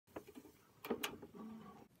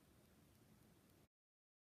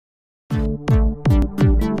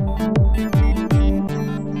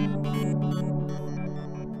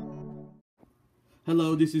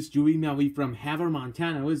Hello, this is Joey Melvy from Havre,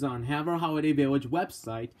 Montana. It's on Havre Holiday Village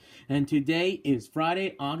website, and today is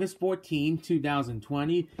Friday, August 14,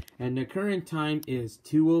 2020, and the current time is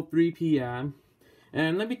 2:03 p.m.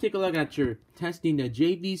 And let me take a look at your testing the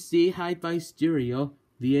JVC Hi-Fi Stereo,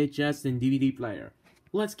 VHS, and DVD player.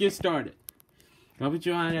 Let's get started. Now, we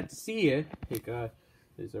try not to see it because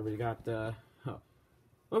it's already got the.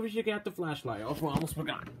 We should get the flashlight. Oh, I almost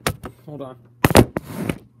forgot. Hold on.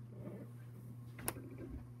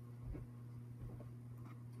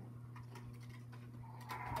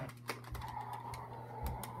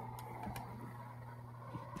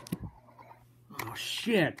 Oh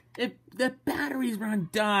shit! The batteries run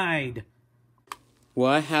died.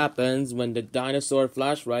 What happens when the dinosaur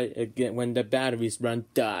flashlight again when the batteries run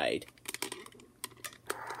died?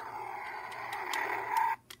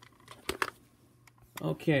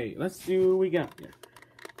 Okay, let's see what we got here.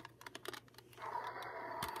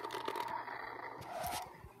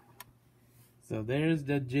 So there's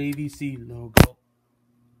the JVC logo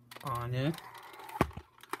on it.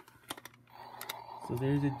 So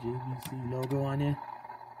there's a JVC logo on it.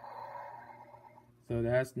 So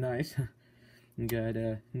that's nice. You got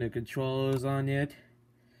the controls on it.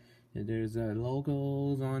 And there's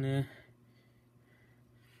logos on it.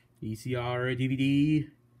 VCR DVD.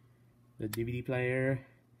 The DVD player.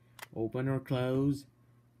 Open or close.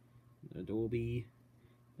 The Dolby.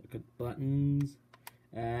 The buttons.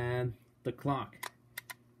 And the clock.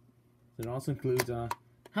 So it also includes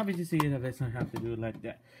how did you see it if I have to do it like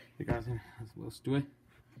that? Because I'm supposed to do it.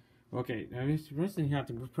 Okay, now first thing you have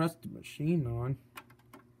to press the machine on.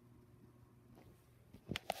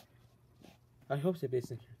 I hope so,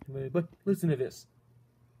 but listen to this.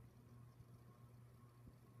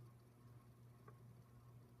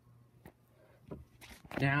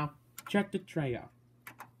 Now, check the tray out.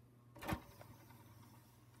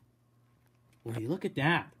 Well, look at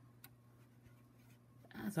that.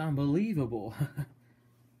 That's unbelievable.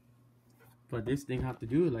 But this thing have to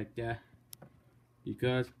do it like that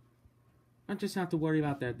because I just have to worry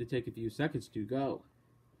about that to take a few seconds to go.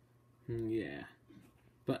 Yeah,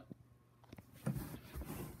 but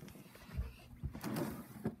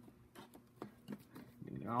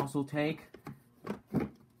you can also take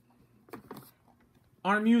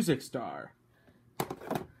our music star.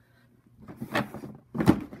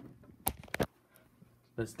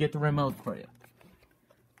 Let's get the remote for you.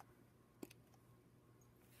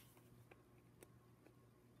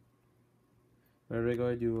 We're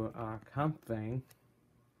going to do a count thing.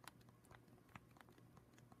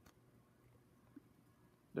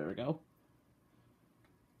 There we go.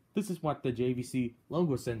 This is what the JVC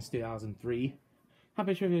logo since 2003. How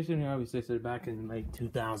about you always say it back in late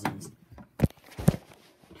 2000s.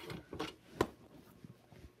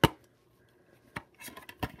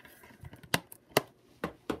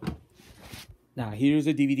 Now here's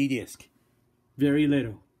a DVD disc. Very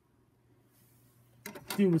little.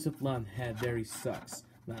 Doing with a flan head very sucks.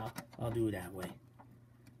 Now I'll do it that way.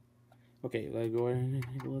 Okay, let's go ahead and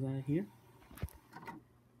go down here.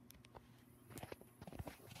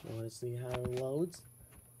 So let's see how it loads.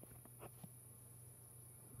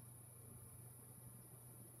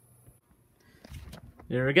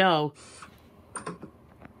 There we go.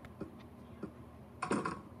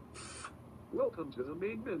 Welcome to the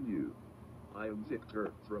main menu. I am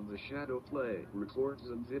Victor from the Shadow Play Records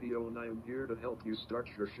and Video, and I am here to help you start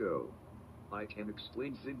your show. I can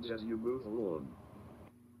explain things as you move along.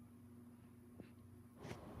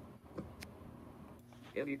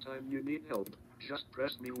 Anytime you need help, just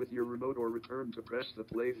press me with your remote or return to press the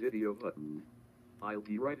play video button. I'll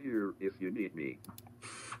be right here if you need me.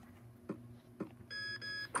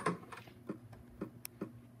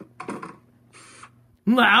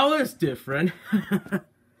 Wow, that's different.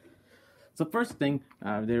 So first thing,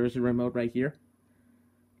 there is a remote right here.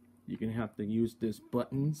 You're gonna have to use these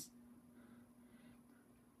buttons.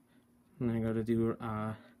 And I'm gonna do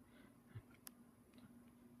I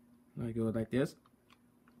go like this.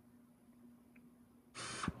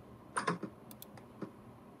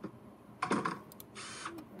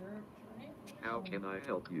 How can I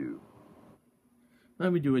help you?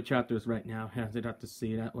 Let me do a chapters right now. I did have to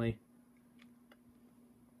see that way.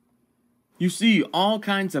 You see all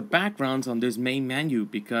kinds of backgrounds on this main menu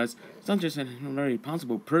because it's not just a very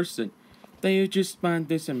possible person. They just find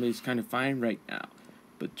this and it's kind of fine right now.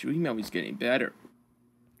 But Dreammail is getting better.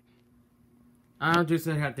 I'll just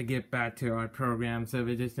have to get back to our program, so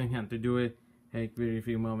we just have to do it take very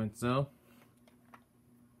few moments. So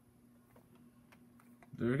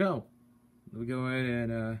there we go. We'll go ahead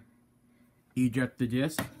and eject the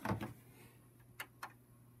disc.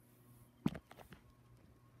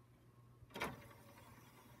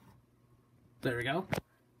 There we go.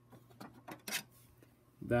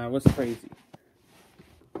 That was crazy.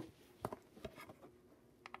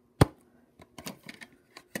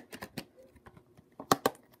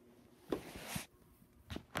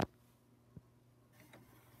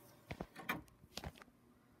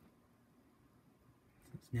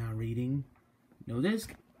 It's now reading. No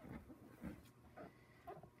disc.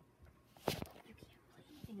 You can't put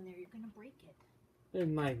anything in there, you're gonna break it. It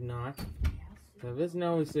might not. Yes. So this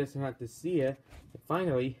now says you have to see it. And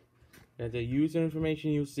finally, the user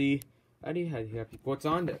information you see, I do have what's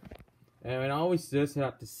on there. And it always says you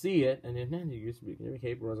have to see it, and then the user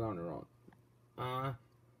cable was on their own.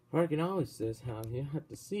 Or it can always says how you have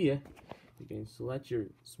to see it. You can select your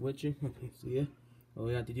switching. Okay, see it. All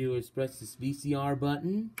you have to do is press this VCR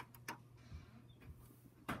button.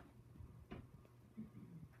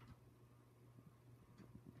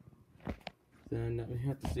 Then we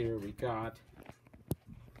have to see what we got.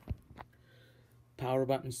 Power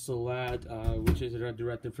button select, which is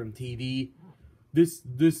directed from TV. This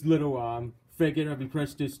little figure, if you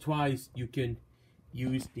press this twice, you can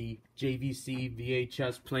use the JVC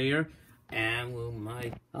VHS player. And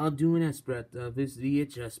I'll do an aspect of this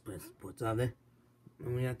VHS what's on it.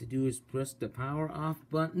 And we have to do is press the power off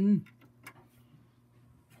button.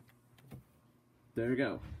 There we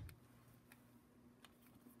go.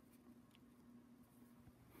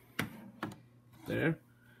 There.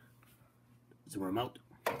 It's a remote.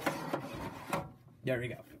 There we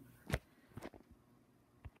go.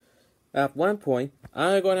 At one point,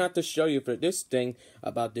 I'm going to have to show you for this thing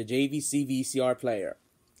about the JVC VCR player.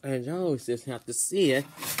 And you always just have to see it.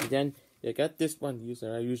 And then you got this one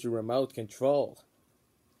I use the remote control.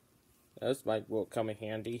 This will come in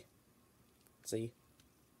handy. See?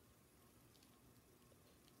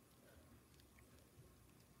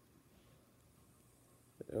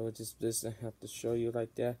 I have to show you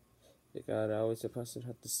like that. You got always the person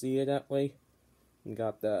have to see it that way. You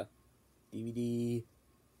got the DVD,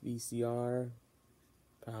 VCR,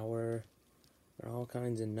 power, all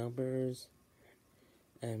kinds of numbers,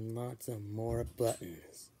 and lots of more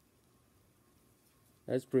buttons.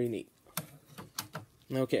 That's pretty neat.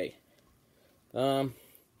 Okay. I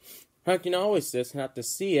can always just have to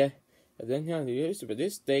see it, and then you have to use it for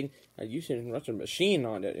this thing. I usually run a machine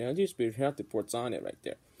on it, and I just have the ports on it right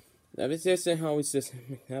there. Now this is how it's just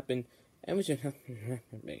happen, and we should have to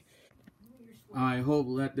make. I hope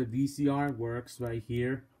that the VCR works right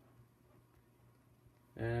here,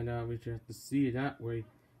 and we should have to see it that way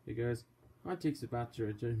because it takes about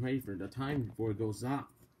to wait for the time before it goes off.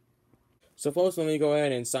 So folks, let me go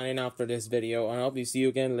ahead and sign out for this video, and I hope you see you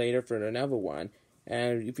again later for another one.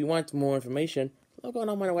 And if you want more information, log on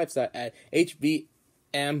my website at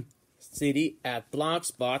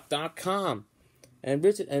hbmcity@blogspot.com. And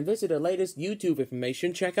visit the latest YouTube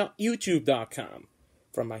information. Check out youtube.com.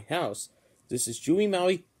 From my house, this is Chewy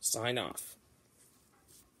Maui, sign off.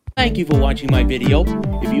 Thank you for watching my video.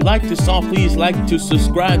 If you like this song, please like to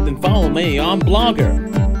subscribe and follow me on Blogger.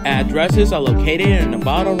 Addresses are located in the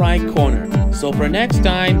bottom right corner. So for next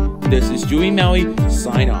time, this is Chewy Maui,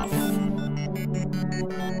 sign off.